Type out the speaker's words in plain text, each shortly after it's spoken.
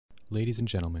Ladies and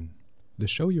gentlemen, the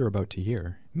show you're about to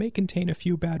hear may contain a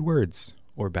few bad words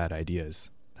or bad ideas.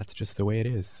 That's just the way it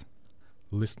is.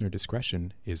 Listener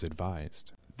discretion is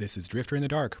advised. This is Drifter in the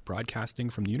Dark, broadcasting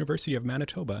from the University of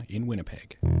Manitoba in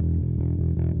Winnipeg.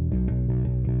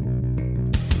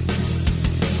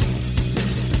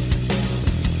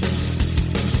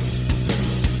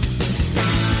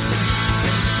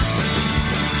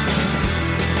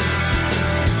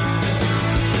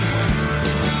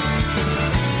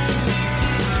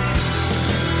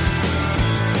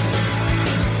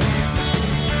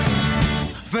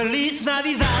 Feliz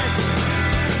Navidad,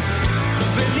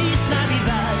 Feliz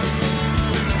Navidad,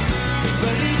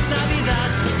 Feliz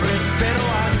Navidad, prospero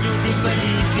años y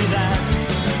felicidad.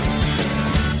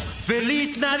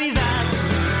 Feliz Navidad,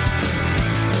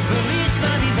 Feliz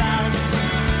Navidad,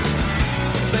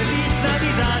 Feliz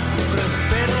Navidad,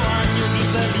 prospero años y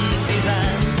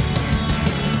felicidad.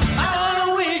 I wanna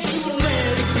wish you a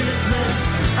Merry Christmas,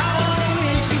 I wanna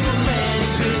wish you a Merry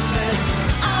Christmas,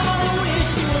 I wanna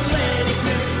wish you a Merry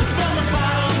Christmas from the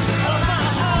bottom of my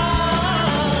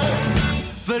heart.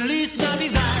 Feliz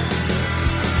Navidad,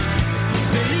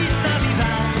 Feliz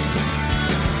Navidad,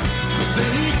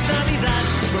 Feliz Navidad,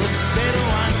 prospero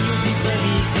años y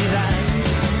felicidad.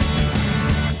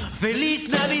 Feliz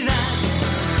Navidad,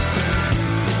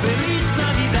 Feliz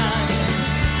Navidad,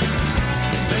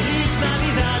 Feliz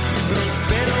Navidad,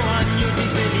 prospero años y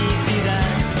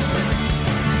felicidad.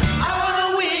 I wanna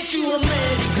wish you a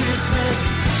Merry Christmas,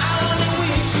 I wanna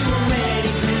wish you a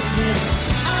Merry Christmas,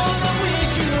 I wanna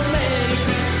wish you a Merry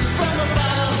Christmas from the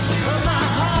bottom of my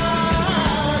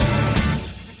heart.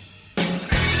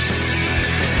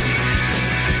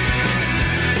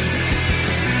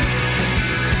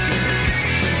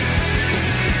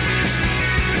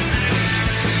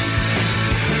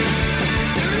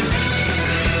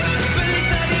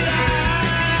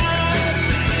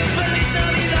 Feliz Navidad, Feliz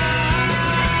Navidad.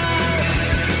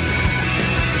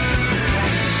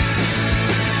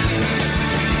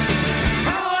 I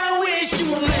wanna wish you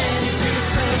a Merry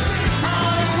Christmas, I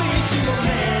wanna wish you a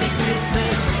Merry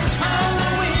Christmas, I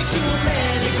wanna wish you a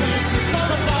Merry Christmas from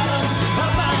the bottom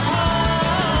of my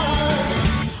heart.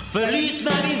 Feliz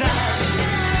Navidad,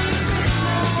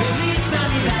 Feliz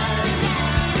Navidad,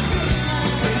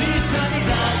 Feliz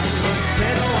Navidad,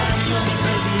 prospero año y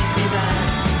felicidad.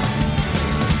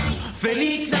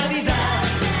 Feliz Navidad,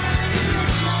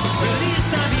 Feliz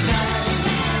Navidad,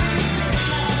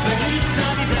 Feliz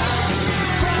Navidad,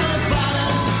 from the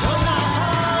bottom of my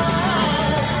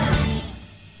heart.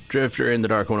 Drifter in the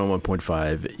Dark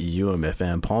 101.5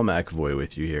 UMFM. Paul McAvoy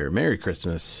with you here. Merry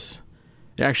Christmas.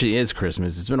 It actually is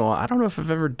Christmas. It's been a while. I don't know if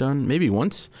I've ever done, maybe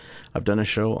once, I've done a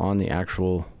show on the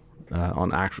actual,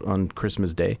 on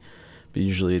Christmas Day. But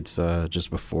usually it's just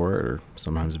before or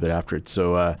sometimes a bit after it.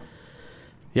 So,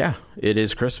 yeah, it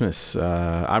is Christmas.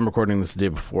 I'm recording this the day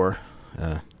before.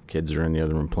 Kids are in the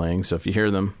other room playing. So if you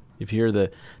hear them, if you hear the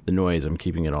noise, I'm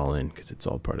keeping it all in because it's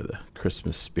all part of the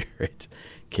Christmas spirit.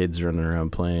 Kids running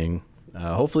around playing.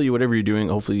 Hopefully, whatever you're doing,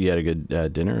 hopefully you had a good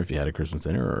dinner, if you had a Christmas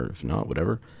dinner, or if not,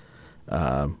 whatever.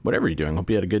 Whatever you're doing, hope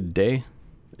you had a good day.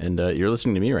 And you're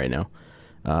listening to me right now,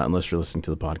 unless you're listening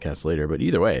to the podcast later. But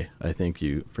either way, I thank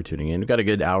you for tuning in. We've got a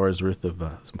good hour's worth of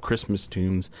some Christmas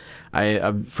tunes.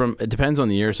 It depends on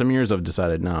the year. Some years I've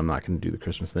decided, no, I'm not going to do the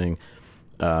Christmas thing.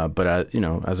 But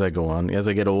as I go on, as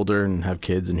I get older and have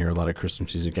kids and hear a lot of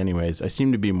Christmas music anyways, I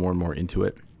seem to be more and more into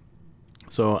it.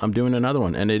 So I'm doing another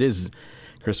one, and it is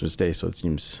Christmas Day, so it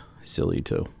seems silly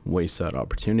to waste that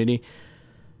opportunity.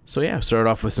 So yeah, started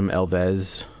off with some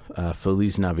Elvis,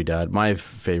 Feliz Navidad, my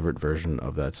favorite version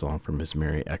of that song from his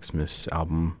Merry Xmas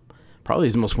album. Probably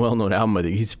his most well-known album. I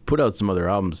think he's put out some other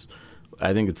albums.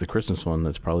 I think it's the Christmas one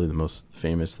that's probably the most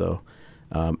famous, though.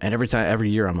 And every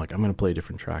year, I'm like, I'm going to play a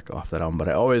different track off that album, but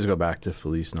I always go back to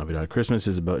Feliz Navidad. Christmas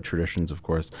is about traditions, of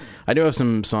course. I do have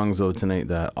some songs, though, tonight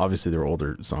that obviously they're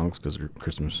older songs because they're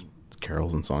Christmas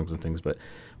carols and songs and things, but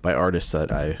by artists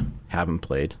that I haven't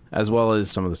played, as well as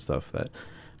some of the stuff that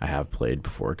I have played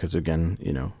before, because again,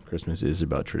 Christmas is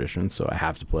about tradition, so I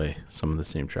have to play some of the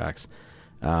same tracks.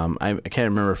 I can't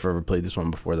remember if I ever played this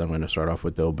one before that I'm going to start off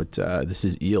with, though, but this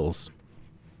is Eels,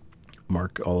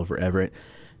 Mark Oliver Everett.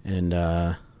 And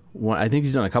I think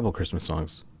he's done a couple Christmas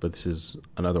songs, but this is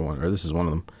another one, or this is one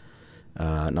of them.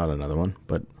 Not another one,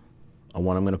 but a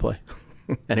one I'm going to play.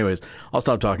 Anyways, I'll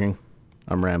stop talking.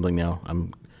 I'm rambling now.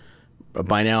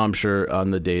 By now, I'm sure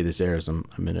on the day this airs, I'm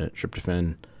in a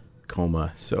tryptophan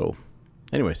coma. So,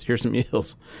 anyways, here's some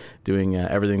Eels doing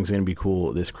Everything's Gonna Be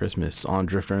Cool This Christmas on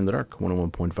Drifter in the Dark,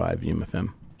 101.5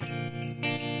 UMFM.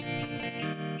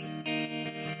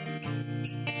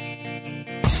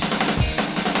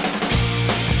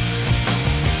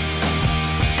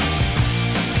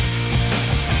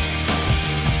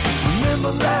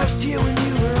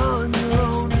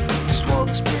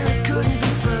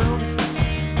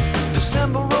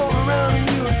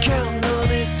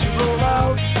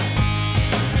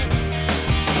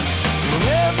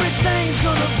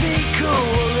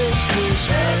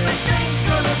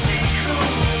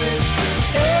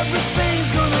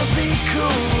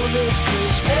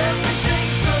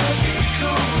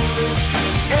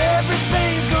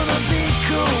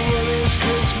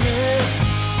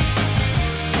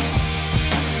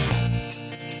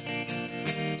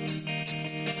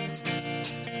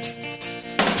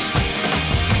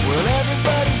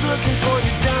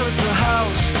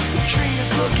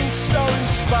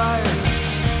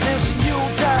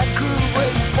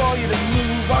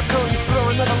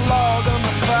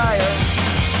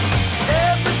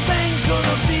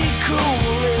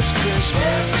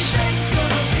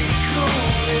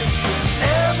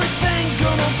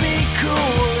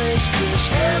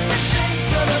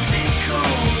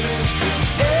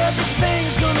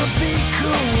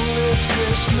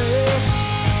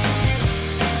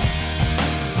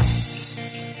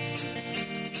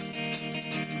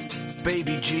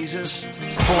 baby Jesus,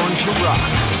 born to rock.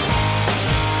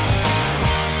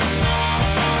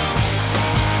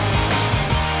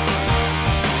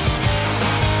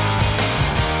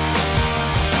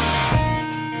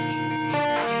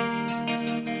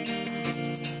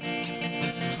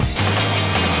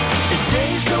 As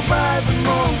days go by, the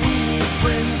more we need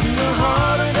friends, and the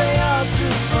harder they are to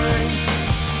find.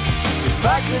 If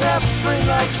I could have a friend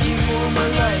like you all my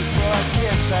life, well, I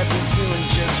guess I'd be doing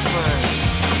just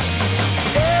fine.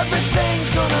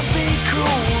 Everything's gonna be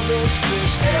cool this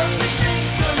Christmas.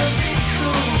 Everything's gonna be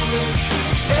cool this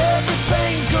Christmas.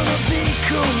 Everything's gonna be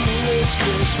cool this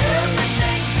Christmas.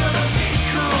 Everything's gonna be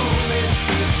cool this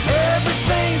Christmas.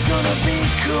 Everything's gonna be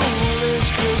cool this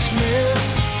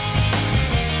Christmas.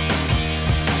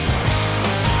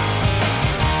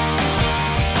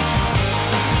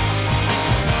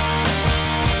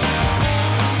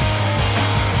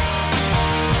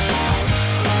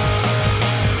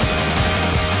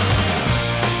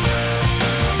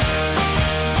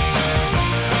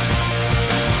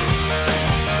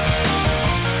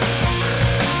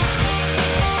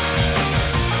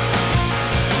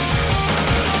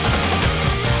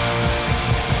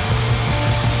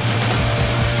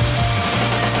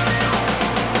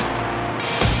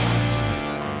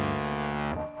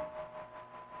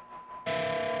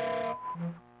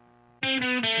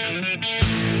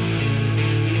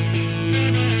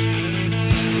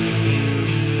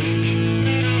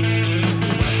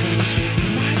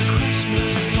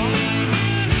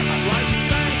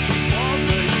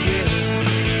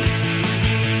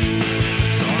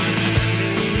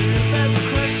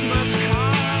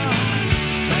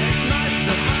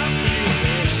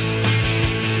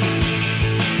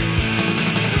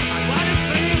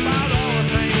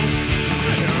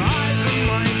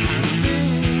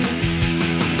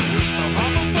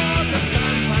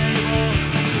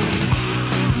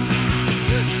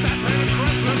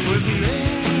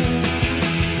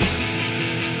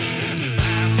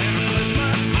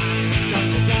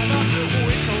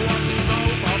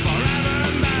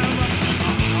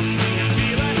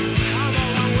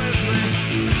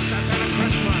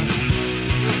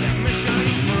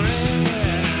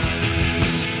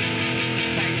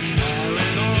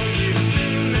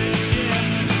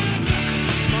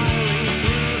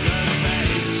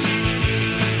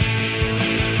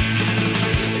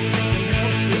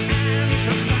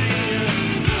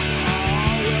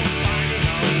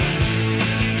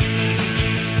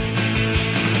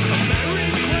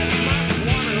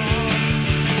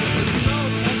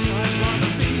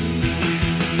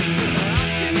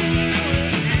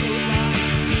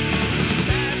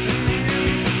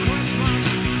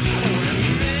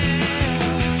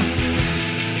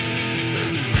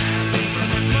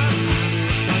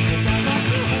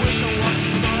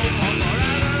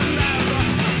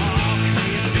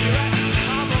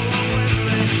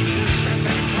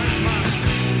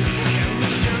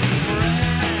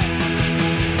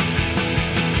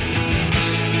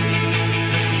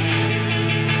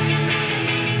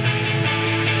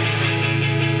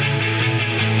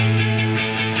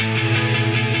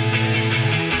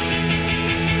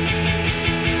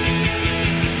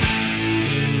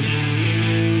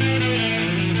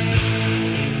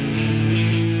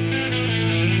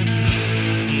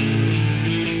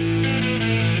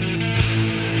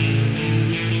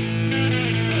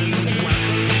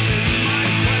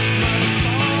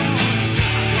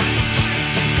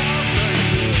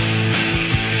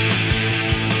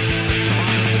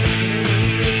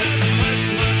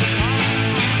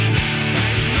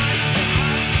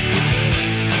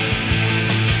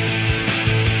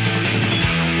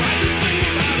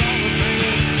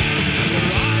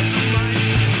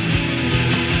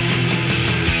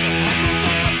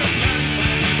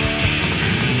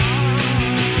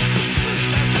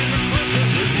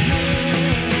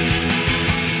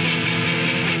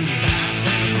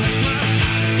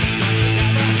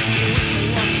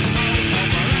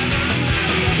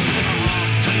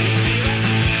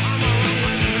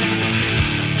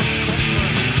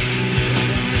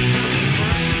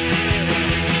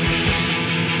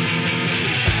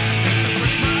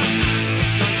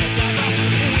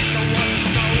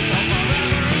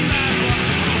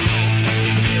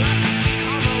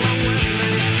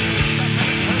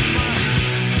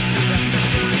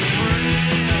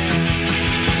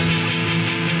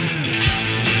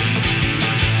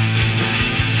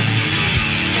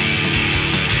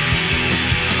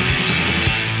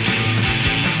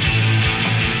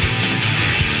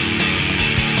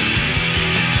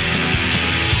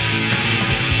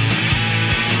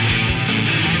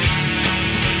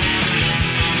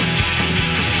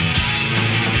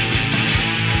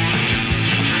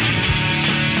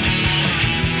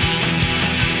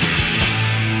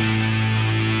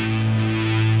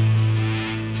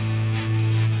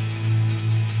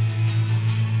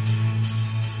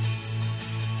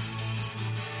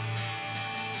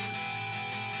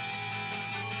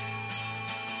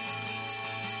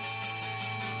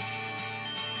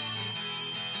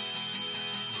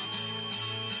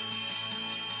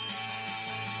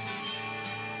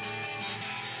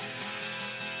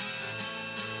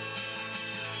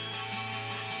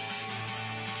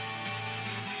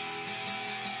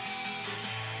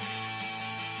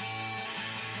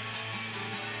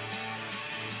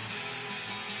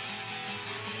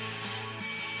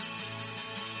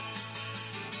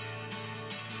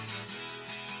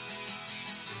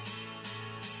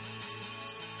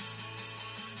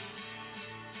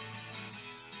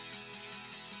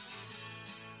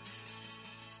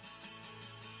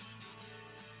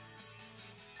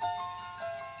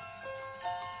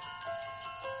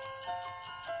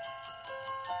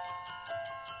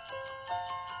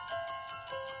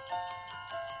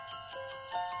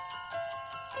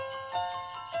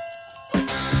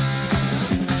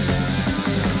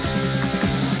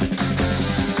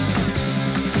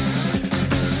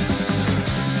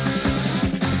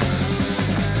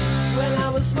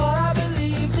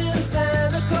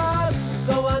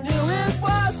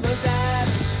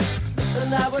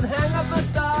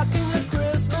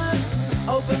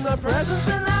 my presents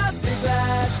and I'd be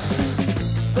glad.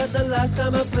 But the last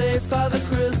time I played Father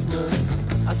Christmas,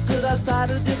 I stood outside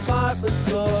a department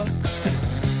store.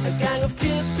 A gang of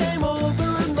kids came over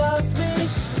and mugged me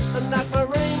and knocked my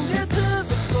reindeer to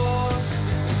the floor.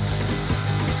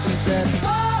 He said,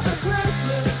 Father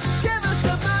Christmas, give us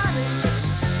some money.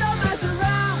 Don't mess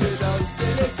around with those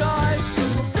silly toys.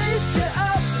 We'll beat you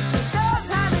up if you don't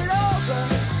hand it over.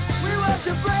 We want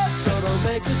your bread, so don't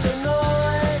make us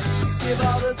annoy. Give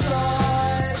all the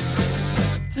toys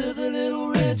to the little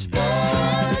rich boy.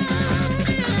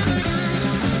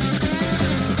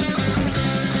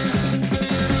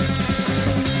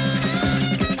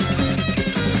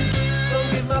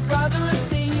 My brother a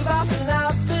Steve Austin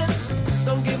outfit.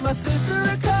 Don't give my sister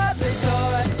a cuddly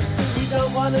toy. We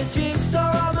don't want a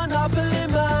jigsaw or Monopoly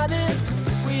money.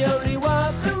 We only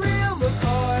want the real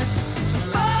McCoy.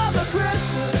 Father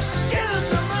Christmas, give us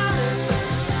some money.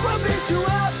 We'll beat you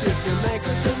up if you make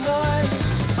us annoyed.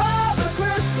 Father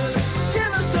Christmas,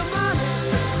 give us some money.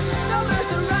 Don't mess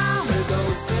around with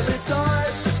those silly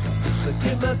toys. But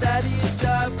give my daddy a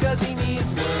job cause he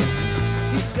needs one.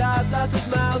 He's got lots of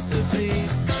mouths to feed.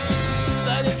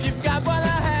 But if you've got one,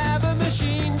 I have a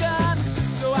machine gun,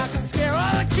 so I can scare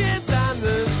all the kids on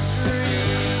the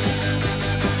street.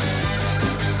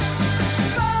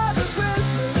 Father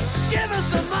Christmas, give us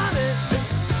some money.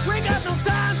 We got no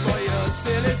time for your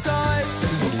silly toys.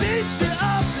 We'll beat you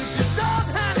up if you don't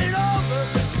hand it over.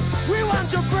 We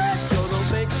want your bread, so don't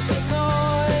make us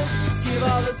annoyed. Give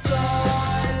all the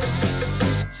toys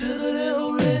to the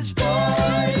little rich boy.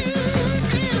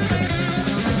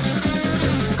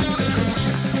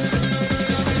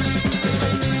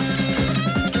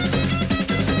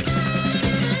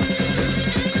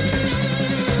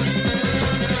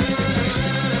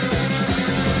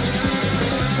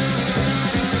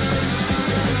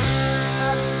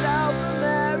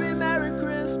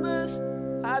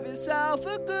 Have yourself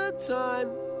a good time.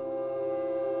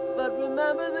 But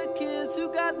remember the kids who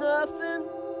got nothing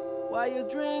while you're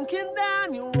drinking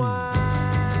down your wine.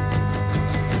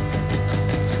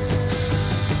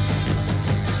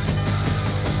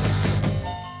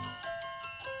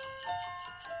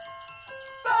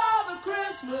 Father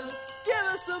Christmas, give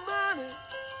us some money.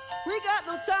 We got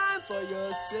no time for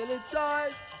your silly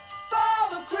toys.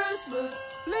 Father Christmas,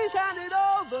 please hand it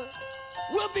over.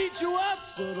 We'll beat you up,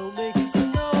 so don't make us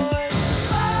annoyed.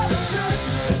 Father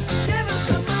Christmas, give us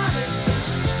some money.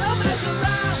 Don't mess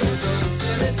around with those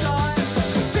silly toys.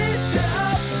 We'll beat you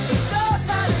up if you don't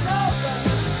hand it over.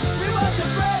 We want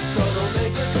your bread, so don't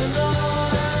make us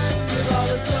annoyed. Give all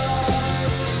the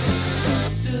toys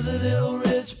to the little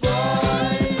rich boy.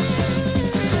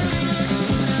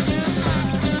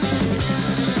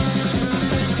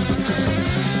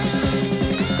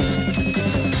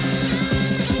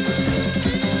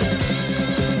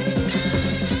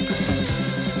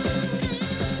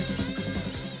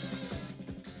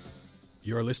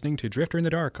 You're listening to Drifter in the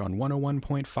Dark on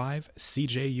 101.5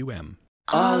 CJUM.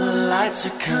 All the lights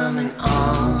are coming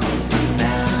on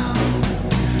now.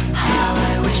 How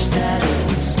I wish that it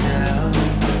would snow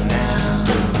now.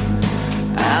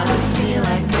 I don't feel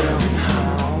like going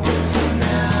home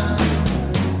now.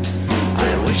 I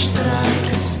wish that I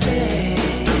could stay.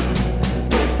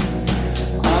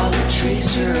 All the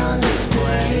trees are on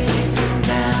display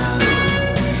now.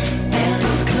 And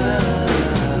it's cold.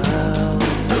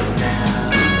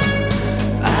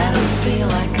 Feel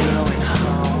like going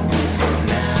home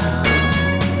now.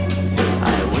 I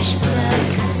wish that I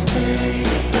could stay.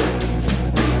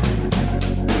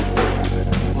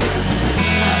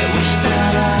 I wish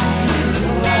that I could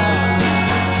walk.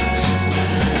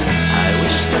 I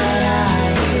wish that I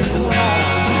could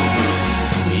walk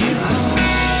you home.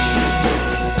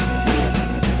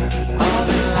 All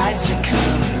the lights are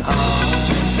coming on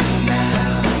now.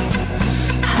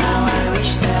 How I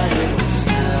wish that it would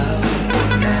snow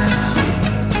now.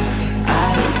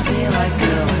 Feel like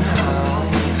going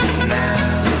home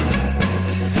now.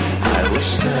 I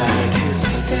wish that I could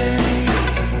stay.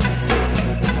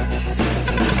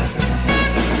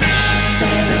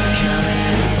 Santa's coming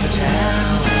into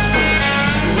town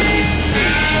with his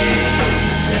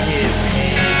suitcase in his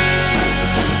hand.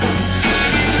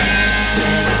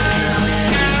 Santa's coming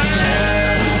into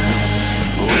town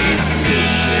with his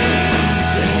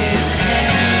suitcase in his hand.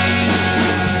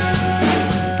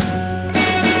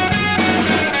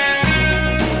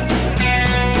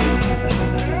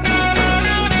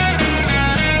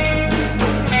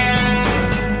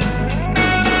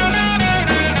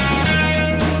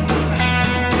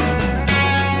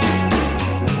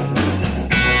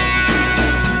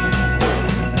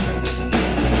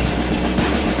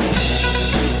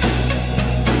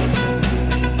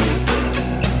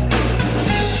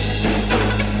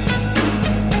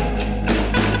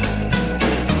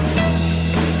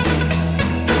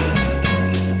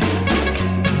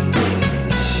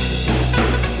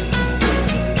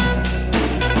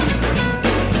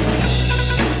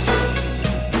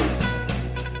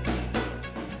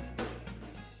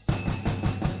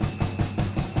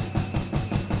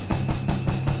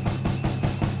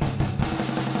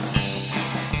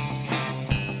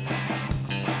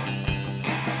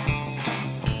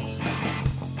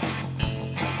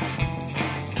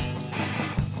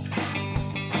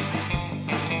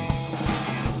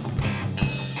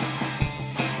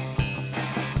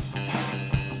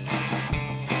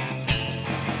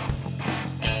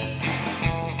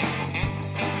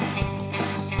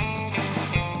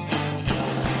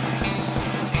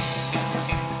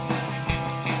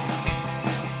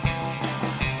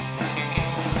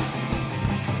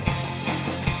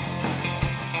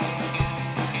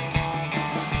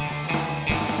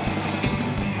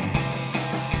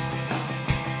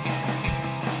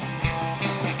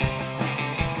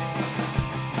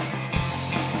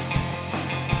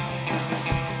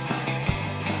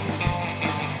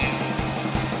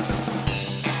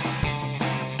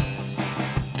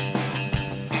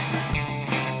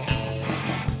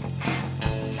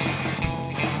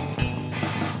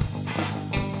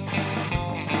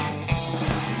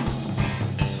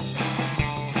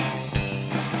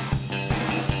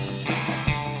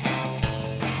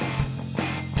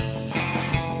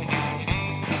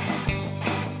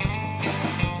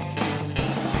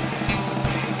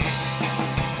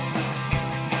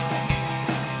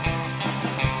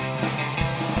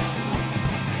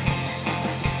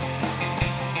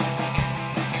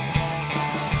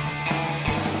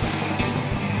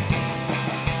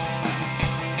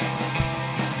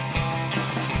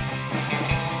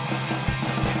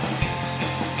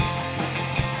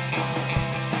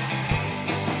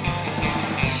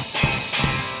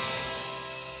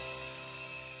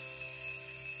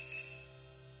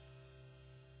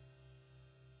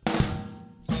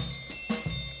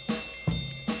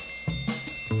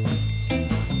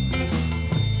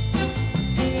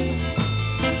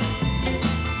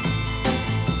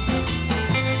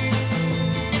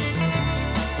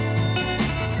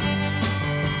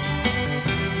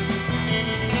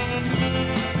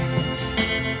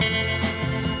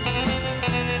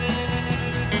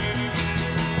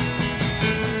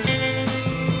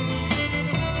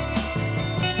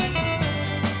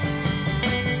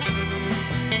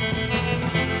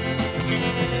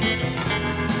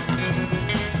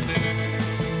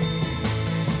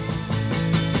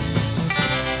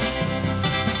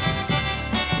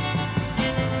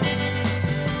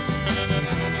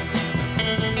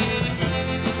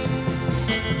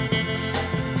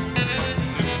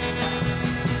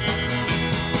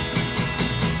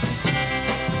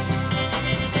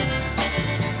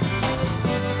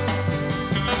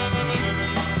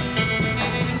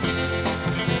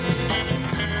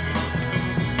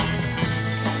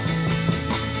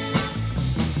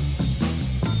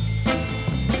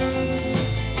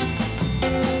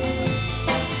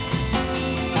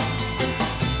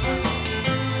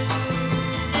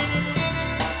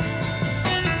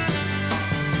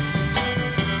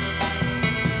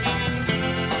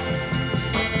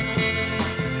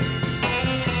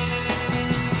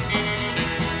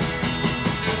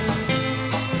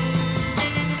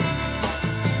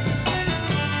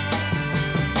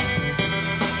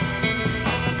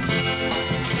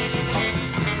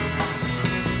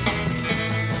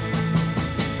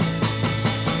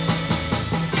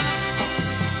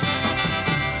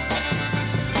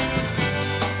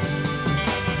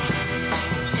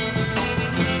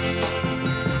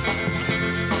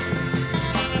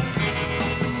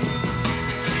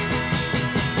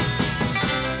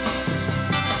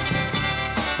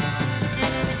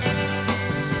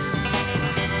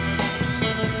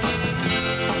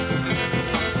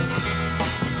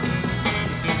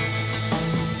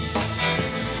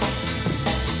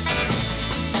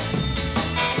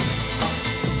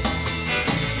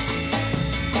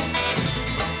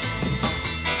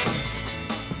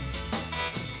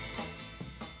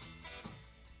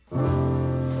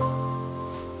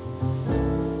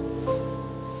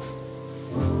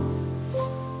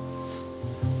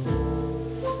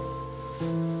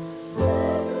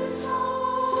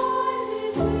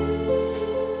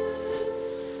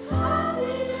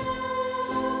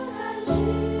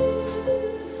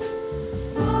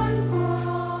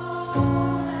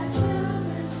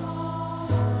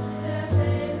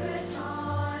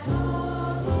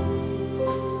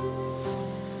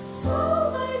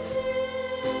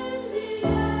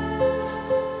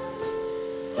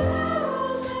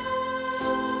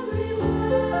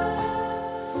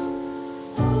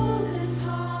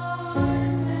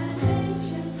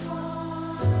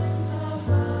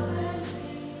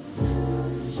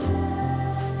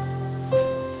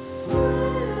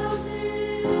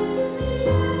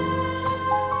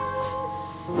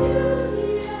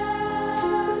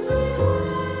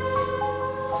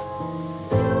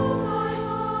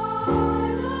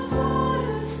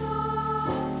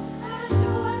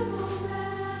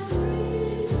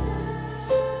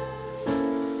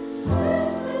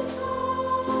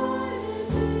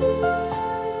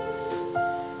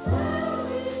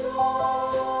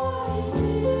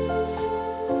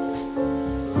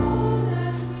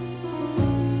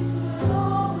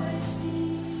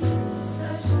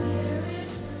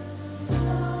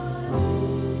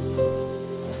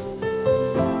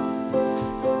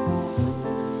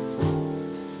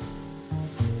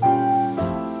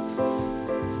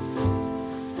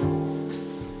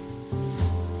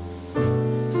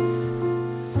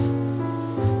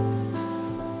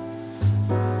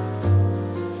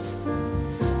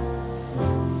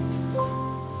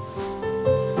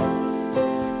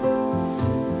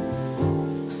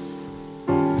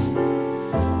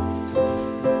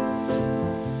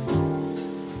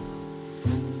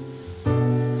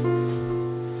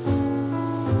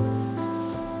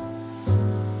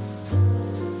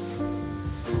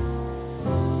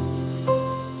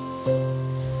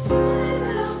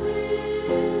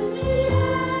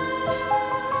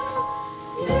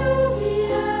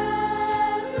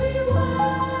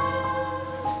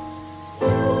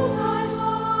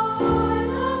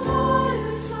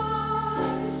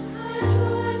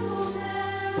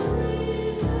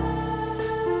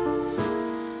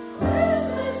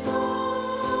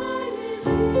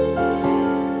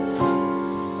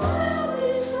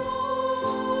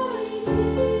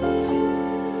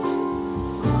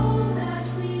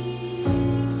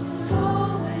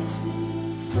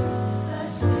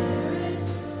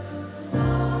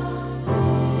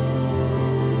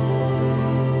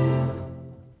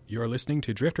 You're listening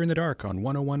to Drifter in the Dark on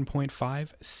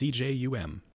 101.5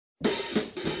 CJUM.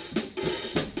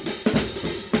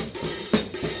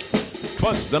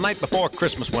 'Twas the night before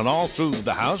Christmas when all through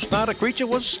the house not a creature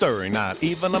was stirring, not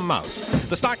even a mouse.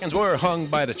 The stockings were hung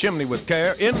by the chimney with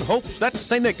care in hopes that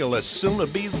St. Nicholas soon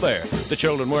would be there. The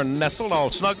children were nestled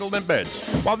all snuggled in beds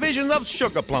while visions of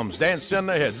sugar plums danced in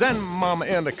their heads. Then Mama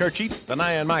in the kerchief and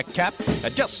I in my cap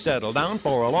had just settled down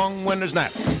for a long winter's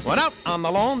nap. When out on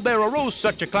the lawn there arose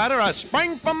such a clatter I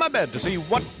sprang from my bed to see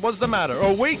what was the matter.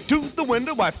 Away to the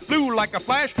window I flew like a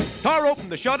flash, tore open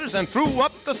the shutters and threw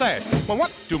up the sash. Well,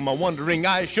 what to my wondering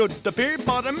eyes should appear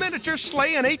but a miniature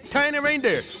sleigh and 8 tiny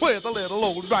reindeer with a little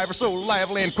old driver so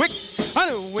lively and quick. I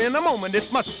knew in a moment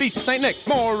it must be St. Nick.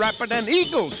 More rapid than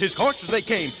eagles his horses they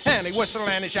came, and he whistled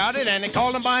and he shouted and he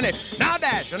called them by name. Now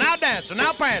dash, now dance,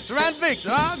 now prance, and fix.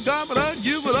 I'm gonna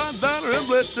give it on dollar and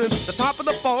blitzen. The top of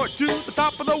the fort to the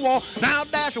top of the wall. Now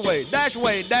dash away, dash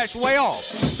away, dash away all.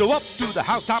 So up to the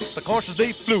housetop the coursers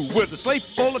they flew with a sleigh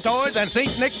full of toys and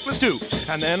St. Nicholas too.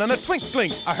 And then in a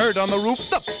twinkling I heard on the roof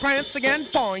the prance again,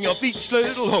 pawing up each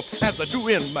little hoof. As I drew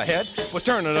in my head, was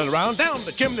turning it around, down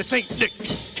the chimney St. Nick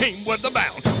came with a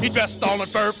bound. He dressed all in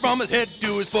fur from his head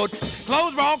to his foot.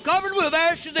 Clothes were all covered with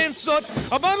ashes and soot.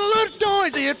 A bundle of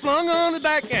toys he had flung on his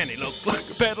back, and he looked like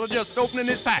a peddler just opening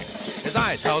his pack. His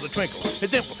eyes held a twinkle, his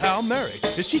dimples how merry.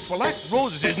 His cheeks were like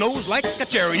roses, his nose like a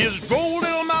cherry. His droll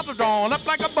little mouth was drawn up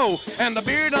like a bow, and the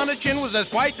beard on his chin was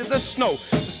as white as the snow.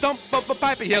 The stump of a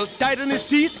pipe he held tight in his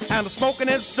teeth, and the smoke in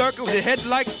his circled his head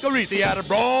like a wreath. He had a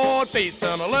broad face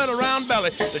and a little round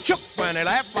belly that shook when he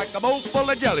laughed like a bowl full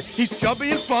of jelly. He's chubby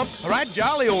and plump, a right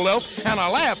jolly old elf, and I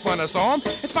laughed when I saw him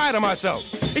in spite of myself.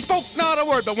 He spoke not a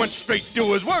word but went straight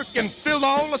to his work and filled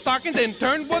all the stockings and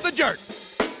turned with a jerk.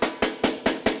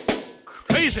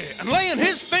 Crazy, and laying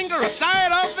his finger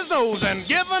aside off his nose and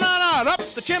giving a nod up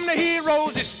the chimney he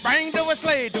rose. He sprang to a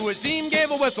sleigh, to his team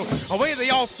gave a whistle. Away they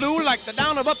all flew like the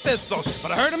down of a thistle.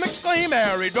 But I heard him exclaim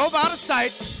ere he drove out of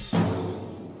sight,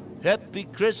 Happy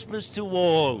Christmas to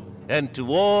all, and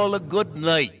to all a good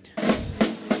night.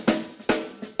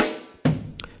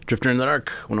 Drifter in the Dark,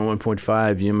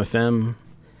 101.5 UMFM,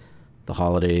 the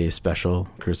holiday special,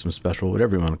 Christmas special,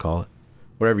 whatever you want to call it.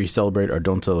 Whatever you celebrate or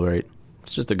don't celebrate.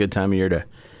 It's just a good time of year to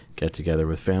get together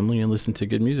with family and listen to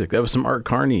good music. That was some Art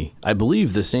Carney. I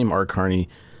believe the same Art Carney,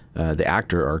 the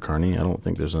actor Art Carney. I don't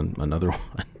think there's another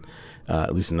one,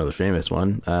 at least another famous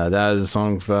one. That is a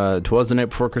song, 'Twas the Night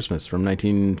Before Christmas from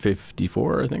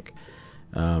 1954, I think.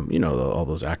 You know, all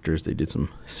those actors, they did some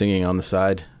singing on the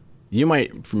side. You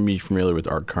might be familiar with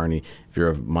Art Carney, if you're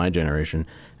of my generation,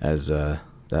 as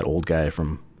that old guy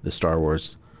from the Star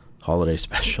Wars holiday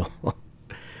special.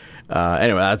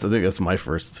 Anyway, I think that's my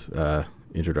first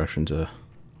introduction to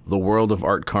the world of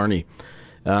Art Carney.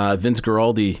 Vince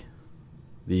Guaraldi,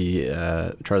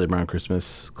 the Charlie Brown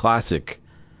Christmas classic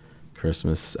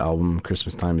Christmas album,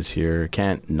 Christmas Time Is Here.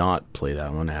 Can't not play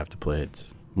that one. I have to play it.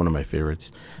 It's one of my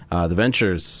favorites. The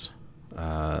Ventures,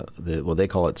 they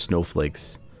call it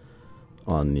Snowflakes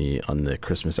on the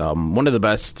Christmas album. One of the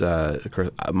best, one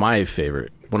of my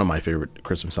favorite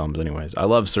Christmas albums anyways. I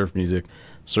love surf music.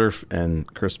 Surf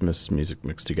and Christmas music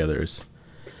mixed together is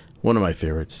one of my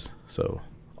favorites. So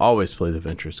always play The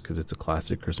Ventures because it's a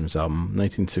classic Christmas album.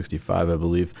 1965, I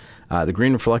believe. The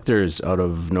Green Reflectors out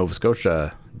of Nova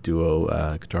Scotia,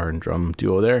 duo, guitar and drum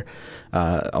duo there.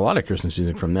 A lot of Christmas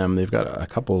music from them. They've got a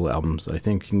couple albums. I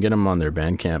think you can get them on their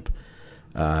Bandcamp.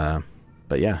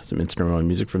 But yeah, some instrumental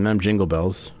music from them. Jingle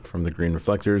Bells from the Green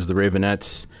Reflectors. The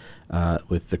Ravenettes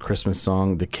with the Christmas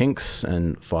song The Kinks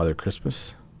and Father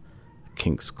Christmas.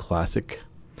 Kinks classic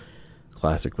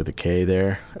with a K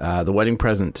there. The Wedding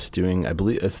Present doing,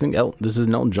 this is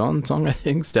an Elton John song, I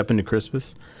think, Step Into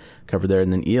Christmas covered there.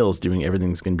 And then Eels doing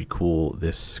Everything's Gonna Be Cool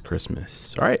This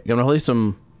Christmas. All right, gonna play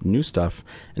some new stuff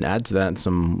and add to that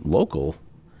some local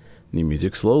new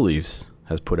music. Slow Leaves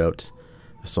has put out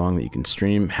a song that you can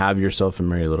stream, Have Yourself a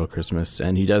Merry Little Christmas,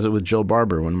 and he does it with Joe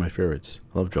Barber, one of my favorites.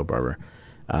 I love Joe Barber.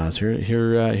 So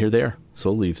here they are,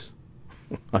 Slow Leaves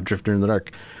on Drifter in the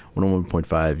Dark,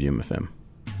 101.5 UMFM.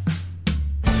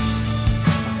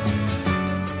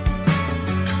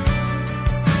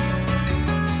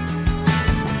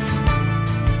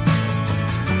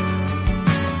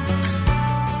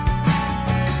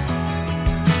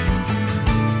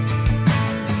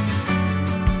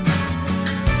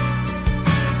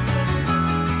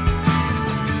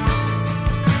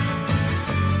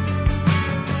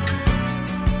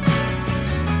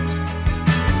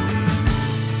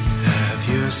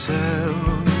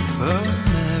 Yourself a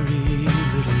merry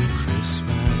little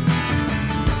Christmas.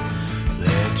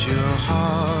 Let your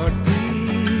heart be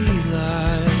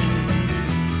light.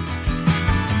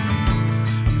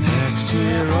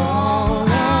 all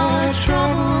our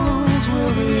troubles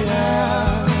will be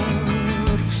out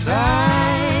of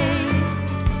sight.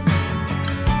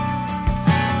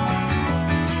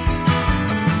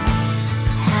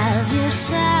 Have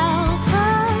yourself a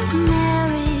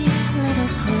merry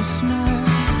little Christmas.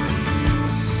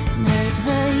 Make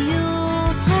the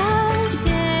Yuletide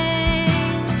gay.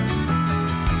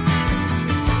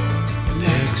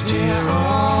 Next year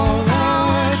all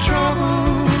our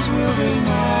troubles will be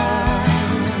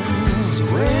miles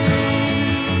away.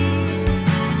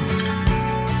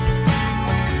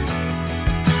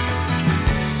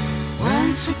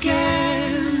 Once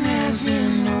again, as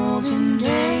in olden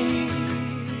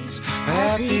days,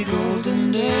 happy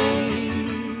golden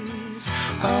days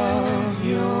of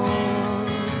yore.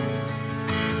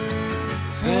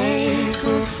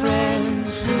 Faithful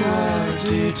friends who are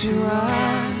dear to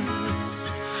us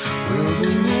will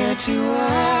be near to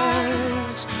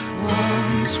us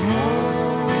once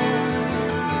more.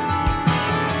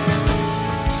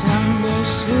 Someday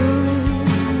soon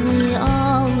we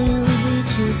all will be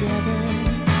together.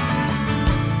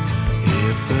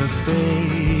 If the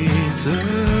fates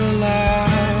allow.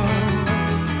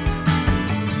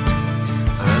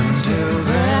 Until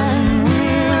then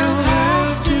we'll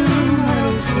have to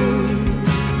muddle through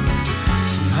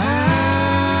somehow.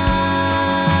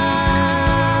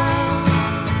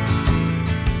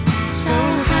 So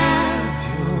have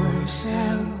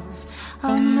yourself a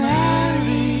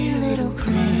merry little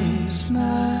Christmas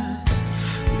now.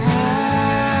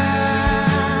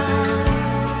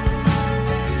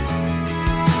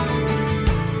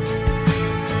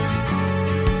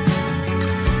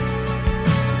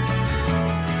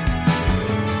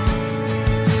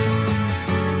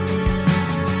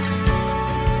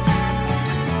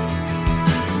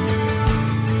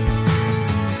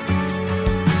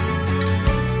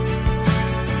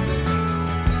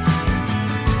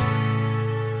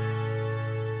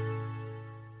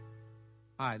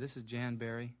 Hi, this is Jan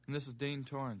Berry. And this is Dean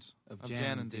Torrance of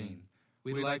Jan and Dean.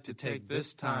 We'd like to take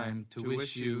this time to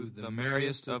wish you the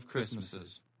merriest of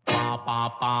Christmases. Ba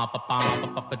ba ba ba ba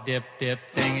ba ba dip dip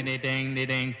dingity ding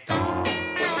ding dong.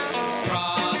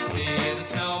 Frosty the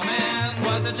snowman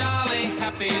was a jolly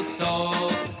happy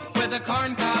soul with a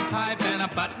corncob pipe and a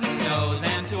button nose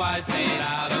and two eyes made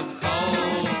out of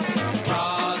coal.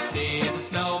 Frosty the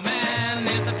snowman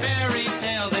is a fairy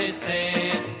tale, they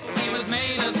say. He was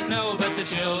made of snow, but the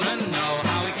children know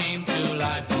how he came to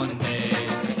life one day.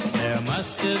 There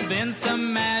must have been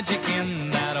some magic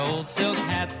in that old silk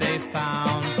hat they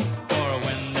found, for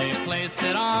when they placed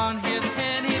it on his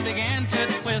head, he began to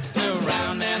twist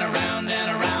around and around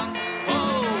and around.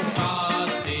 Oh,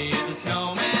 Frosty the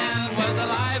snowman was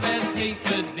alive as he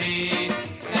could be,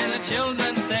 and the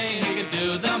children say he could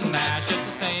do the mash just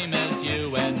the same as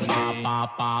you and me. Ba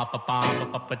ba ba ba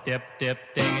ba ba dip dip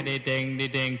dingity ding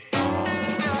ding dong.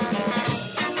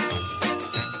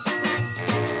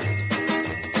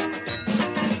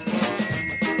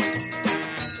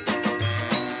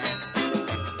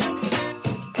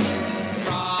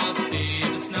 Frosty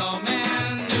the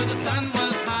snowman knew the sun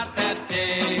was hot that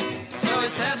day, so he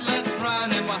said, let's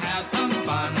run and we'll have some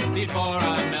fun before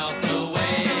I melt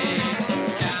away.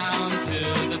 Down to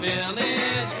the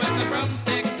village with a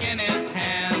broomstick in his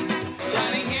hand,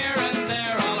 running here and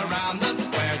there all around the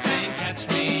square, saying, catch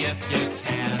me if you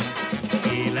can.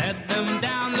 He led them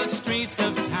down the streets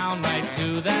of town right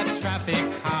to that traffic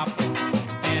cop,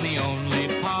 and he only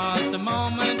paused a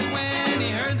moment when he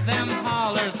heard them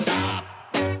holler, stop.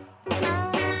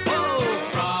 Whoa,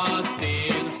 Frosty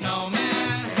the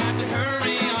snowman had to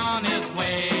hurry on his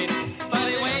way, but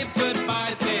he waved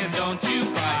goodbye saying, don't you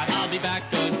cry, I'll be back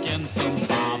again soon.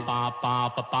 Ba ba ba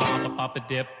ba ba ba ba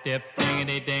dip dip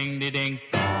dingity ding ding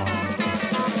dong.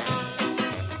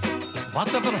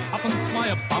 Whatever happened to my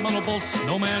abominable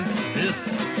snowman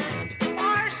fist?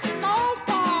 Our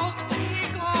snowballs,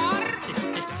 Igor!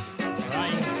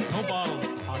 Frying snowballs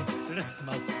on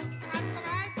Christmas.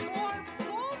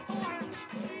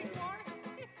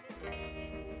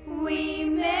 We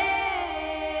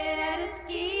met at a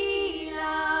ski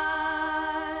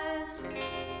lodge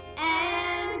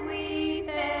and we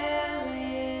fell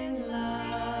in love.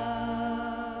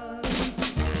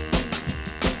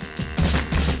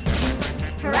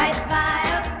 Right by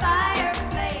a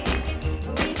fireplace,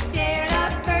 we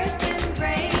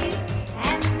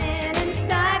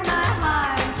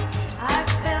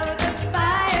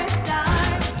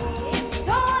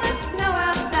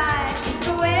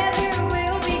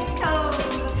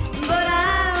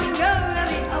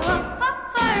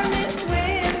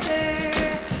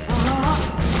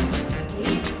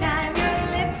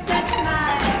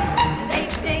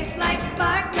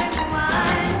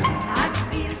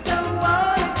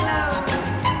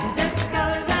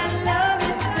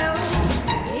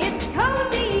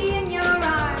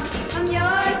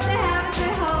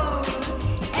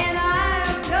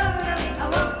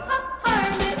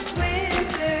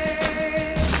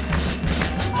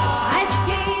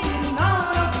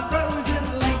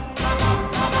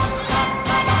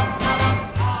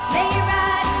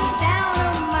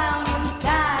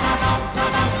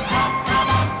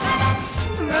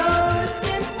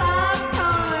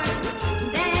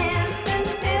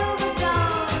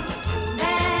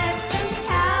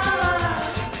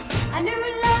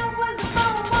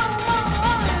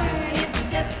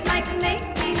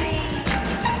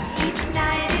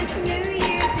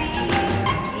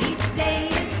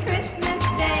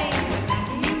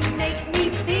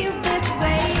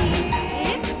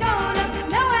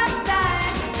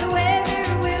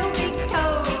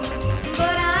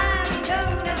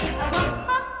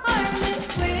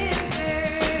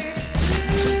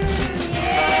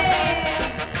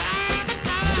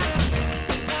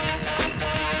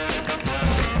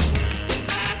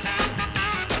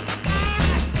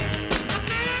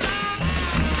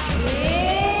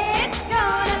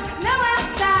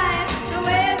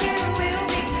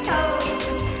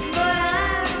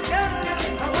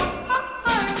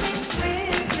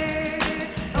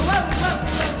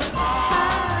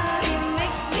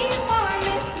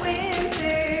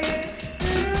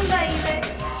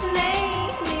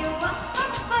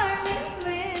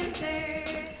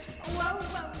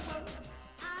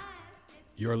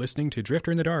You're listening to Drifter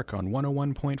in the Dark on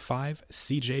 101.5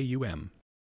 CJUM.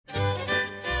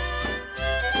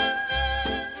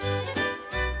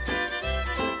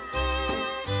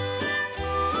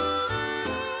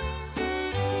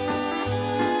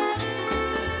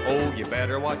 Oh, you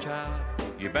better watch out,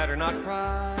 you better not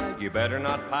cry, you better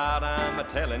not pout, I'm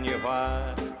a-telling you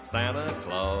why. Santa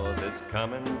Claus is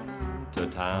coming to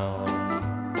town.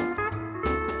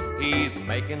 He's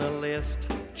making a list,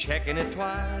 checking it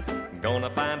twice,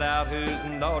 gonna find out who's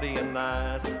naughty and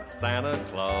nice. Santa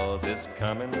Claus is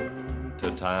coming to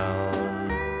town.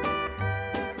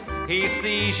 He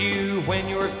sees you when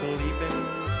you're sleeping,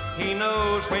 he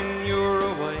knows when you're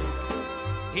awake.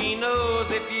 He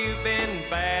knows if you've been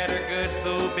bad or good,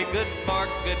 so be good for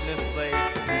goodness sake.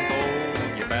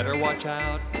 Oh, you better watch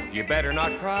out, you better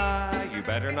not cry, you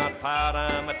better not pout,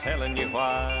 I'm a-telling you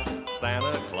why.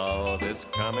 Santa Claus is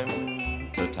coming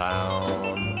to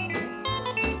town.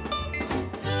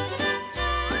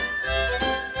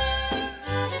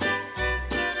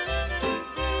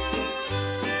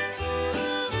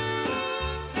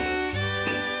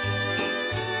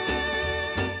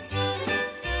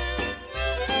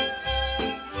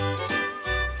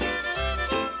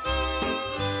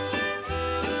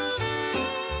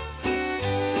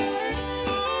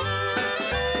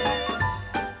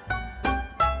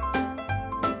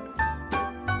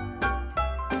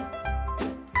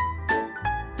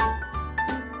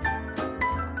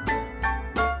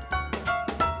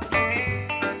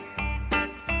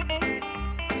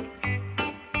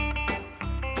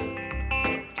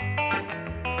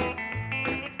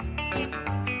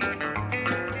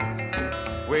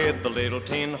 With the little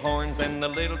tin horns and the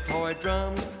little toy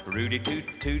drums, Rudy Toot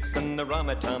Toots and the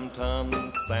rummy tum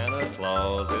tums, Santa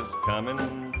Claus is coming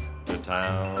to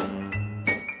town.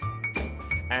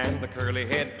 And the curly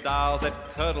head dolls that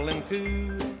cuddle and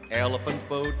coo, elephants,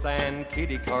 boats, and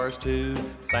kitty cars too,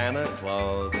 Santa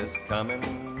Claus is coming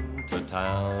to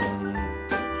town.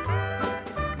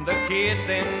 The kids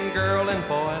in girl and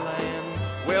boy land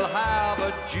will have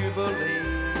a jubilee.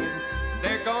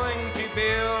 They're going to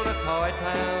build a toy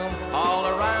town all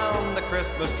around the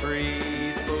Christmas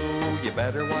tree. So you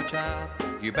better watch out,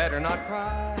 you better not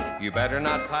cry, you better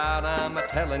not pout, I'm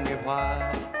a-telling you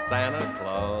why. Santa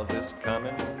Claus is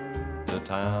coming to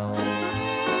town.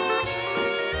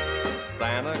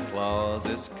 Santa Claus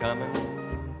is coming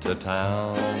to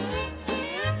town.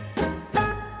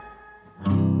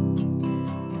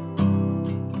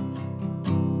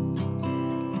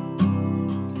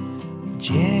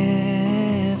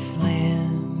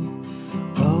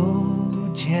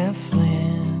 Jeff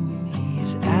Lynne,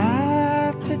 he's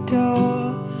at the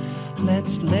door.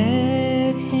 Let's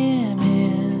let him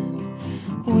in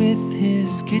with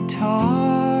his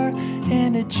guitar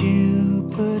and a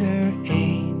Jupiter 8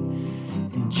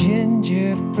 and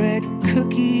gingerbread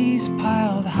cookies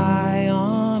piled high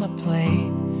on a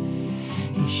plate.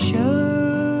 He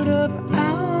showed up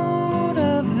out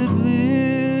of the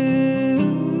blue,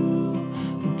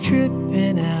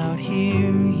 tripping out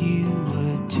here you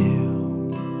would do.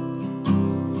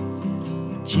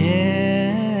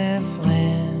 Jeff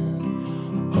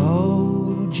Lynne,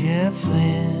 oh Jeff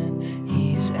Lynne,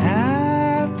 he's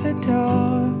at the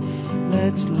door.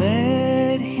 Let's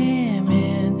let him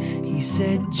in. He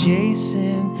said,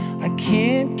 Jason, I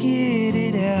can't get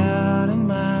it out of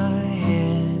my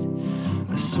head.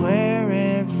 I swear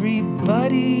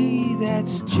everybody,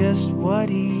 that's just what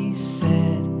he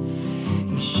said.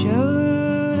 He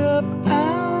showed up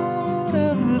out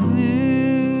of the blue.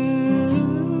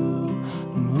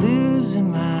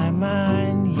 Losing my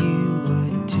mind, you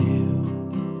would too.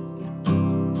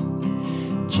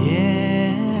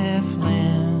 Jeff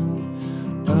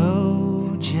Lynne,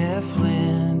 oh Jeff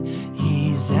Lynne,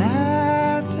 he's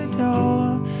at the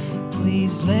door.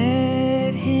 Please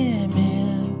let him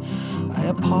in. I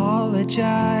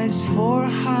apologize for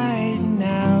hiding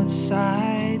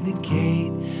outside the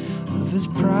gate of his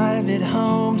private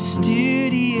home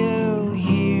studio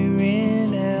here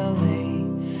in LA.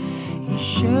 He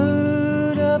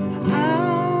showed up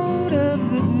out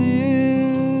of the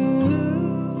blue.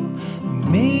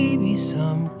 Maybe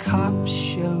some cops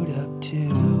showed up too.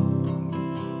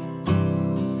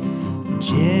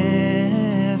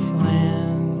 Jeff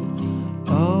Lynne,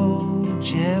 oh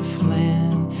Jeff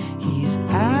Lynne, he's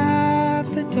at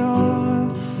the door.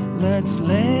 Let's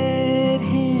let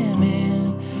him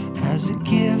in as a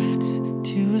gift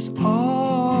to us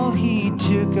all. He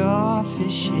took off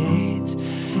his shades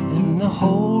and the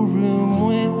whole room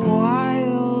went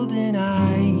wild, and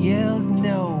I yelled,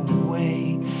 no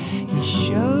way. He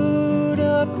showed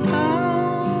up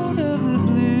out of the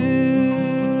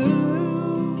blue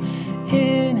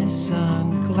in his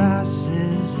sun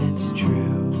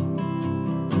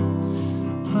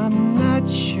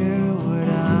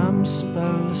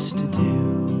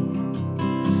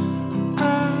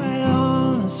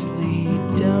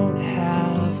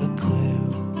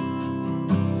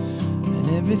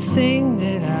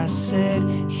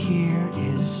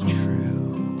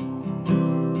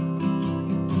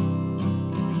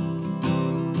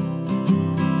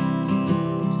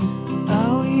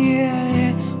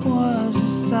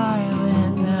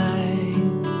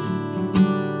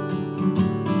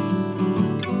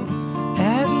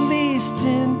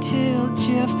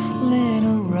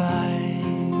little ride.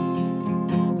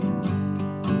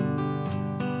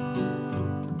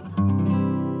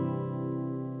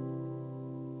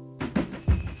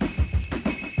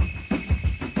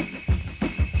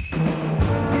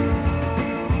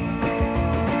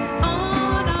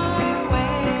 On our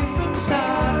way from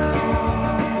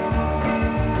Stockholm,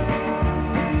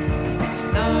 it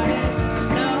started to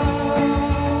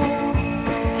snow,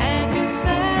 and you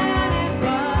said it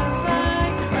was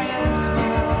like Christmas,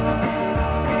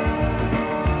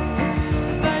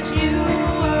 but you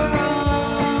were wrong.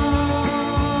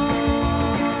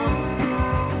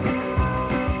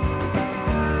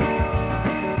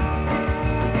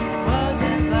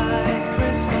 Wasn't like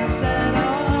Christmas at all.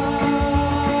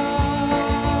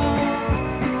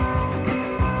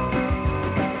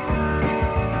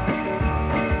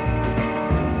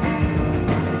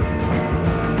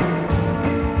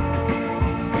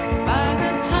 By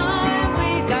the time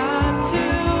we got to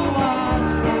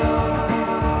Oslo,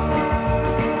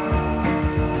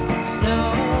 snow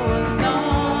was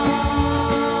gone,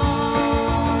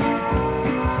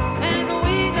 and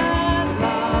we got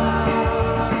lost.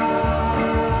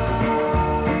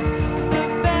 The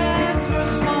beds were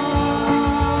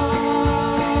small,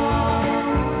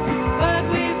 but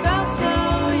we felt so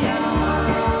young.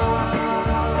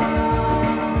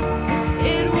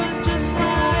 It was just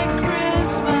like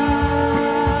Christmas.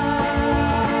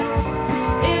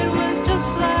 It was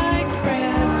just like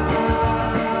Christmas.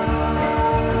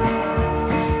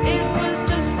 It was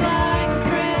just like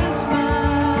Christmas.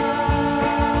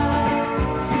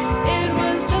 It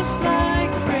was just like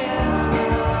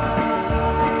Christmas.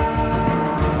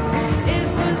 It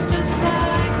was just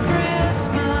like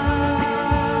Christmas.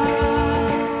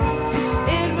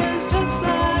 It was just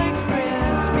like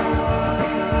Christmas.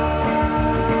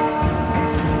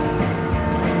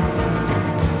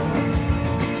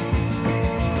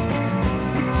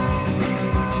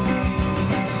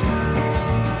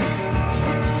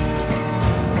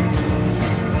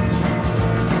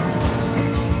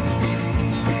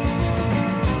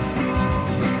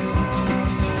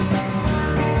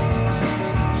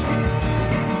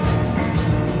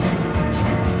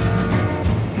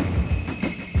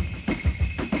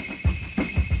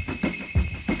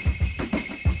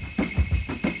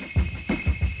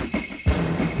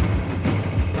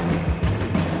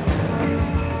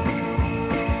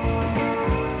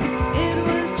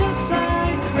 It was just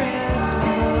like Christmas.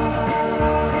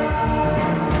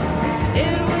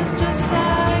 It was just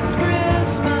like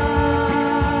Christmas.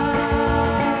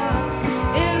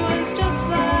 It was just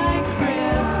like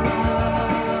Christmas.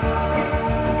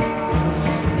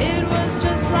 It was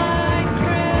just like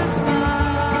Christmas.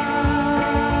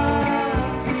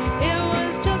 It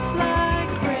was just like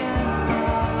Christmas.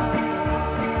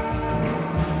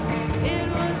 It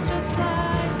was just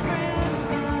like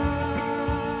Christmas.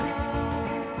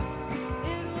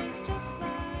 It was just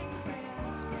like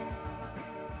Christmas.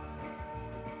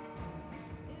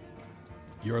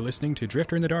 You're listening to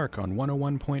Drifter in the Dark on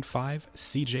 101.5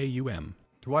 CJUM.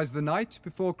 'Twas the night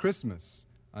before Christmas,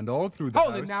 and all through the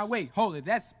Hold house... it now, wait, hold it.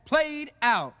 That's played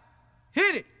out.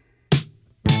 Hit it.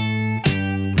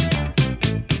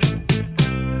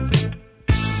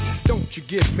 Don't you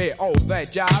give me all that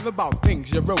jive about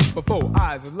things you wrote before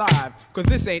I was alive. Cause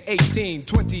this ain't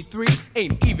 1823,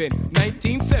 ain't even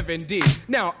 1970.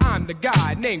 Now I'm the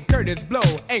guy named Curtis Blow,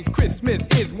 and Christmas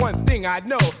is one thing I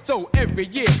know. So every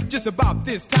year, just about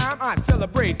this time, I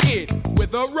celebrate it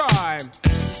with a rhyme.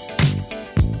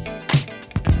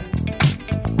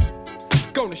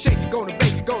 Gonna shake it, gonna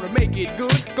bake it, gonna make it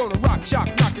good. Gonna rock, shock,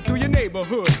 rock it through your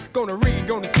neighborhood. Gonna read it,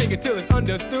 gonna sing it till it's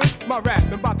understood. My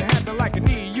rapping about to happen like a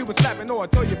knee you been slapping, or I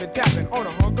thought you been tapping on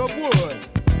a hunk of wood.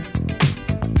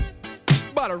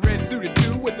 About a red suited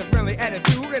dude with a friendly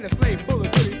attitude and a slave full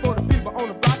of goodies for the people on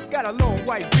the block. Got a long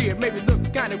white beard, maybe looks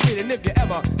kinda weird, and if you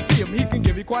ever see him, he can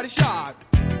give you quite a shot.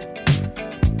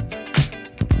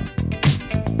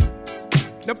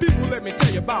 Now people, let me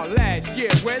tell you about last year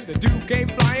when the dude came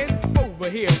flying over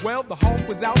here. Well, the hawk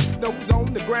was out, snow was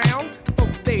on the ground.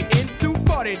 Folks stayed in to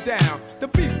party down. The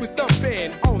beat was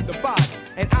thumping on the box,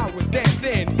 and I was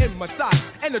dancing in my socks.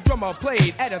 And the drummer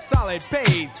played at a solid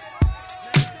pace,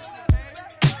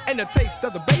 and the taste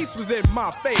of the bass was in my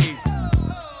face.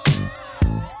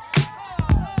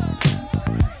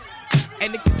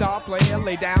 And the guitar player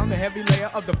laid down the heavy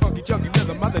layer of the funky junky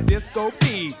rhythm of the disco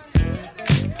beat.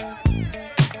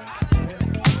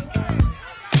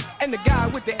 And the guy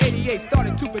with the 88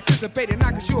 started to participate, and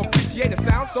I could sure appreciate a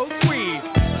sound so sweet.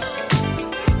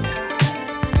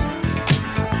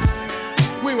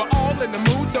 We were all in the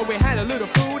mood, so we had a little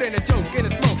food and a joke and a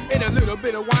smoke and a little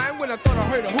bit of wine when I thought I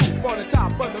heard a hoop on the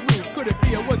top of the roof.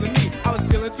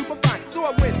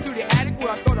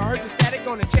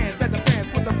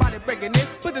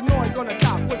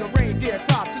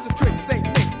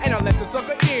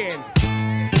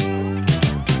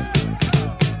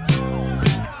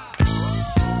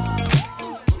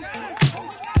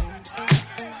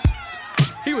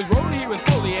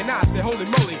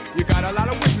 You got a lot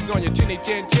of wishes on your chinny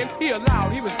chin chin. He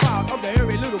allowed, he was proud of the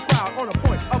hairy little crowd on the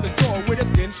point of his door where the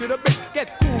skin should have been.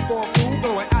 Gets cool for a fool,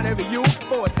 going out every you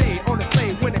for a day on the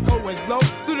sleigh when the cold winds blow.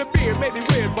 So the beer may be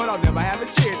weird, but I'll never have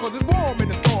a cheer, cause it's warm in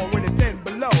the storm when it's 10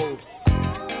 below.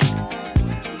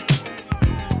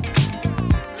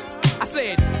 I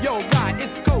said, yo, Rod,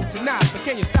 it's cold tonight, but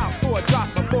can you stop for a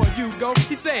drop before you go?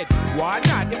 He said, why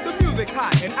not? If the music's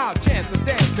hot and I'll chance a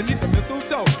dance beneath the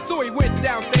mistletoe. So he went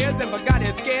downstairs and forgot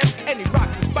his scares, and he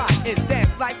rocked the spot and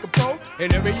danced like a pro.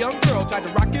 And every young girl tried to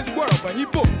rock his world, but he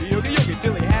booked the oogie-oogie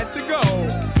till he had to go.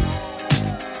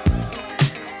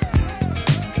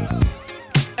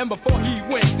 And before he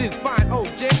went, this fine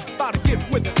old gent bought a gift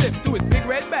with a sip to his big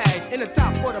red bag. In the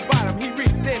top or the bottom, he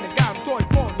reached in and got him toys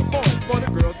for the boys, for the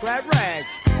girls' glad rags.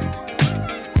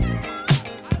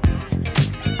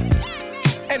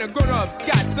 And the grown-ups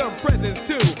got some presents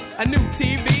too. A new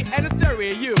TV and a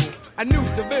stereo. A new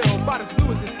Seville, about as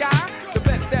blue as the sky. The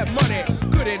best that money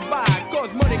couldn't buy,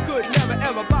 cause money could never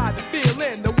ever buy the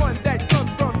feeling. The one that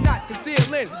comes from not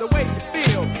concealing the way you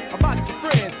feel about your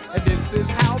friends. And this is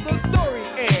how the story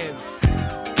ends.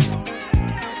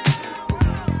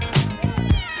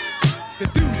 The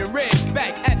dude in red's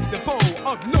back at the pole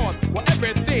up north where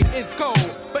everything is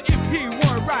cold. But if he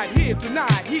were right here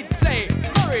tonight, he'd say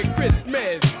Merry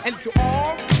Christmas, and to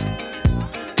all,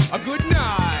 a good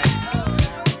night.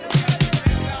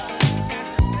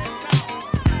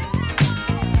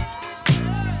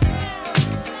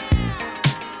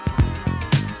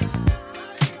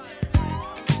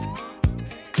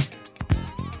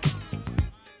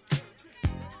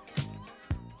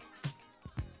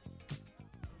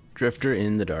 Drifter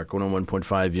in the Dark, 101.5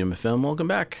 UMFM. Welcome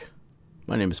back.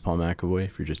 My name is Paul McAvoy.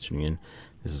 If you're just tuning in,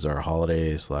 this is our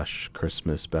holiday /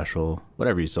 Christmas special,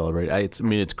 whatever you celebrate.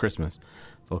 It's Christmas,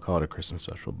 so I'll call it a Christmas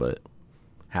special, but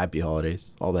happy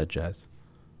holidays, all that jazz.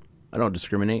 I don't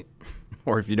discriminate,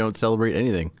 or if you don't celebrate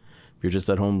anything, if you're just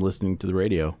at home listening to the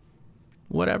radio,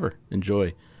 whatever,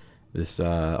 enjoy this.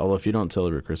 Although if you don't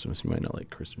celebrate Christmas, you might not like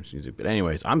Christmas music. But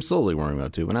anyways, I'm slowly warming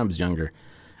up to it. When I was younger,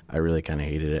 I really kind of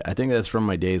hated it. I think that's from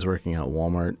my days working at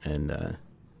Walmart, and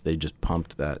they just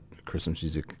pumped that Christmas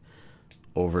music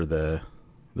over the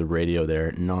radio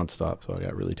there nonstop, so I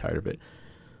got really tired of it.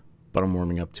 But I'm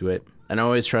warming up to it, and I'm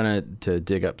always trying to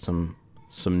dig up some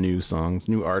new songs,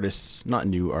 new artists, not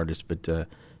new artists, but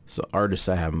so artists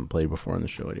I haven't played before on the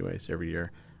show. Anyways, every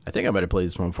year, I think I might have played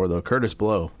this one before though. Curtis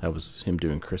Blow, that was him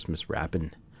doing Christmas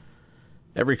rapping.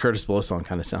 Every Curtis Blow song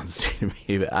kind of sounds the same to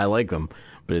me, but I like them,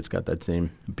 but it's got that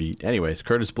same beat. Anyways,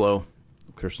 Curtis Blow,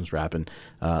 Christmas rapping.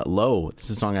 Low, this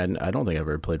is a song I don't think I've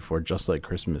ever played before, Just Like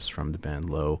Christmas from the band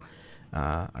Low.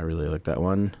 I really like that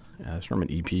one. It's from an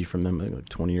EP from them, I think like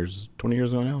 20 years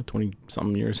ago now,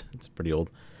 20-something years. It's pretty old.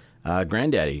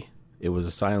 Granddaddy, It Was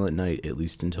a Silent Night, at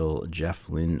least until Jeff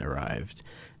Lynne arrived.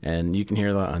 And you can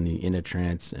hear that on the In a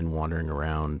Trance and Wandering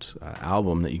Around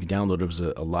album that you can download. It was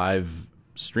a live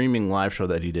streaming live show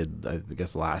that he did, I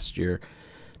guess, last year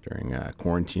during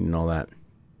quarantine and all that.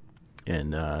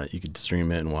 And you could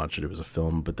stream it and watch it. It was a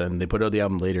film. But then they put out the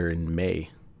album later in May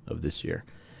of this year.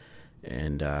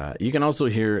 And you can also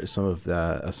hear some of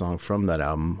a song from that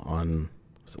album on,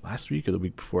 was it last week or the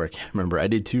week before? I can't remember. I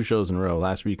did 2 shows in a row,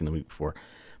 last week and the week before.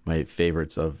 My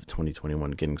favorites of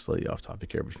 2021, getting slightly off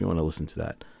topic here. But if you want to listen to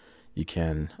that, you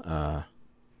can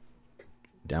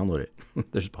download it.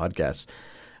 There's podcasts.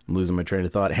 I'm losing my train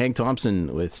of thought. Hank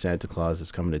Thompson with Santa Claus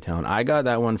is Coming to Town. I got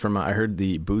that one from, I heard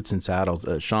the Boots and Saddles.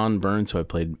 Sean Burns, who I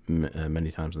played many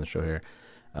times on the show here.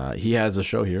 He has a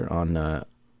show here on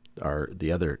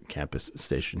the other campus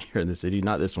station here in the city.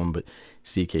 Not this one, but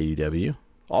CKUW.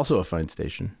 Also a fine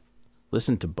station.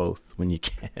 Listen to both when you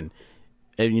can.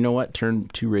 And you know what? Turn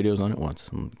 2 radios on at once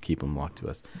and keep them locked to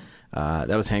us. That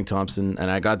was Hank Thompson, and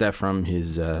I got that from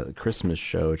his Christmas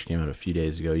show, which came out a few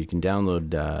days ago. You can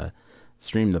download,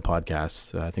 stream the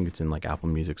podcast. I think it's in like Apple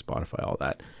Music, Spotify, all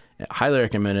that. I highly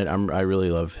recommend it. I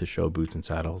really love his show, Boots and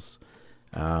Saddles.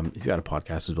 He's got a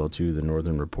podcast as well too, The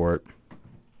Northern Report.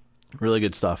 Really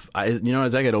good stuff.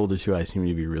 As I get older too, I seem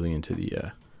to be really into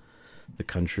the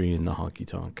country and the honky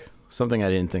tonk. Something I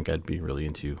didn't think I'd be really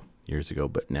into years ago,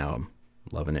 but now I'm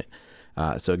loving it.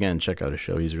 So again, check out his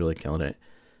show. He's really killing it.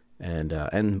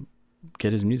 And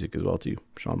get his music as well too,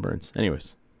 Sean Burns.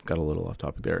 Anyways, got a little off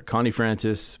topic there. Connie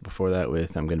Francis before that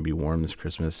with I'm Gonna Be Warm This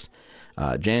Christmas.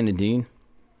 Jan and Dean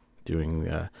doing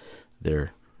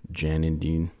their Jan and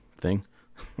Dean thing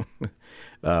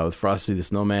with Frosty the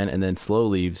Snowman, and then Slow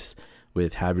Leaves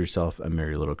with Have Yourself a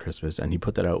Merry Little Christmas. And he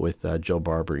put that out with Joe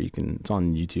Barber. It's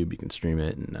on YouTube, you can stream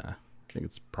it, and I think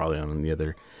it's probably on the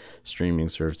other streaming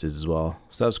services as well.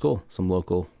 So that was cool. Some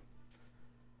local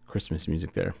Christmas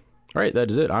music there. All right,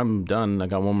 that is it. I'm done. I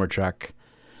got one more track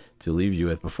to leave you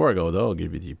with. Before I go, though, I'll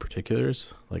give you the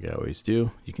particulars, like I always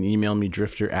do. You can email me,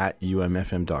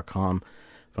 drifter@umfm.com.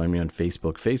 Find me on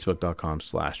Facebook,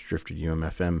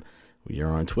 facebook.com/drifterumfm. We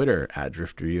are on Twitter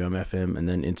 @drifterumfm, and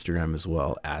then Instagram as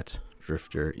well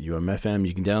 @drifterumfm.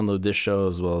 You can download this show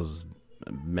as well as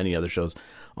many other shows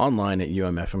online at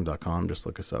umfm.com. Just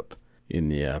look us up in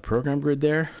the program grid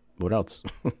there. What else?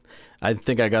 I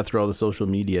think I got through all the social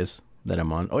medias that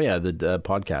I'm on. Oh yeah, the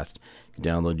podcast. You can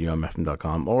download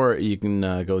umfm.com, or you can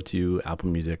go to Apple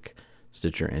Music,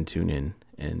 Stitcher, and TuneIn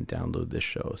and download this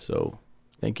show. So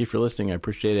thank you for listening. I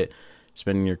appreciate it.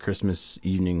 Spending your Christmas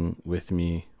evening with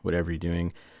me, whatever you're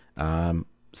doing.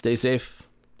 Stay safe.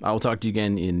 I will talk to you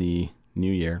again in the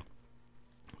new year.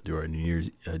 We'll do our New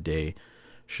Year's Day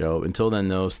show. Until then,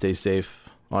 though, stay safe.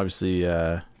 Obviously,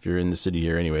 if you're in the city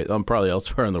here anyway, probably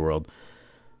elsewhere in the world,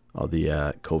 all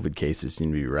the COVID cases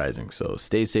seem to be rising. So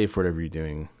stay safe, whatever you're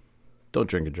doing. Don't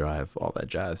drink and drive, all that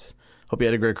jazz. Hope you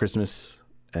had a great Christmas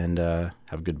and have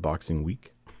a good Boxing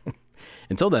Week.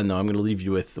 Until then, though, I'm going to leave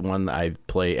you with one I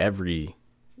play every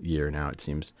year now, it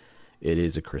seems. It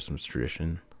is a Christmas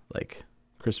tradition, like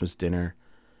Christmas dinner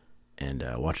and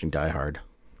watching Die Hard.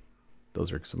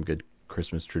 Those are some good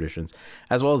Christmas traditions.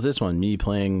 As well as this one, me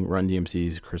playing Run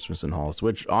DMC's Christmas in Halls,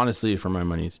 which, honestly, for my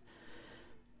money's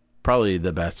probably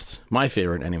the best, my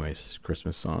favorite anyways,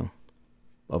 Christmas song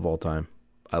of all time.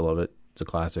 I love it. It's a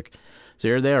classic. So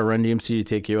here they are, Run DMC to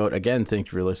take you out. Again, thank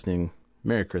you for listening.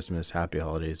 Merry Christmas, Happy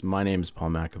Holidays. My name is Paul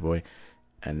McAvoy,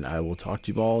 and I will talk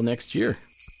to you all next year.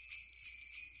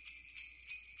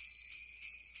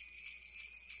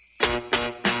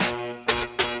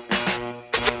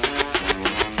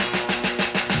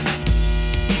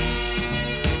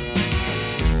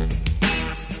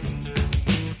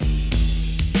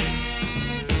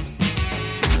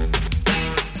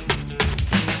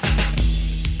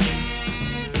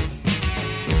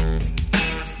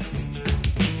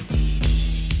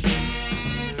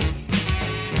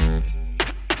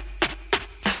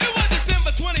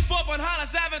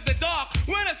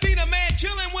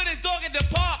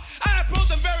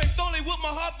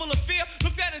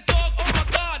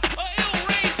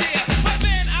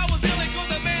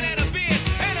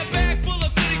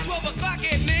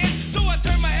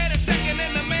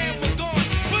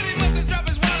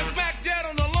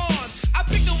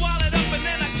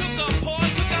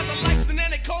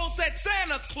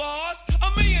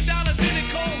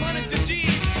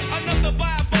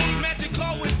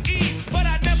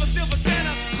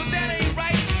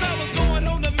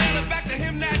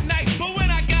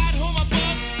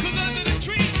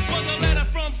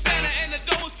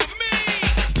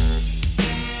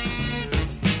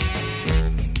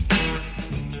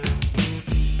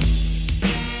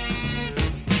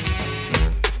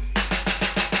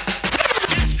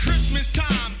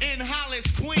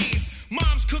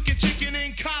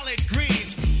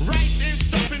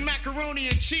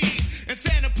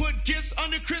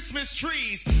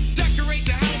 Trees decorate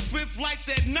the house with lights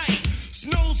at night.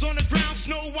 Snow's on the ground,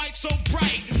 snow white so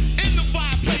bright. In the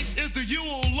fireplace is the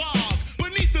Yule log.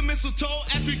 Beneath the mistletoe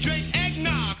as we drink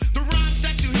eggnog. The rhymes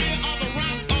that you hear are the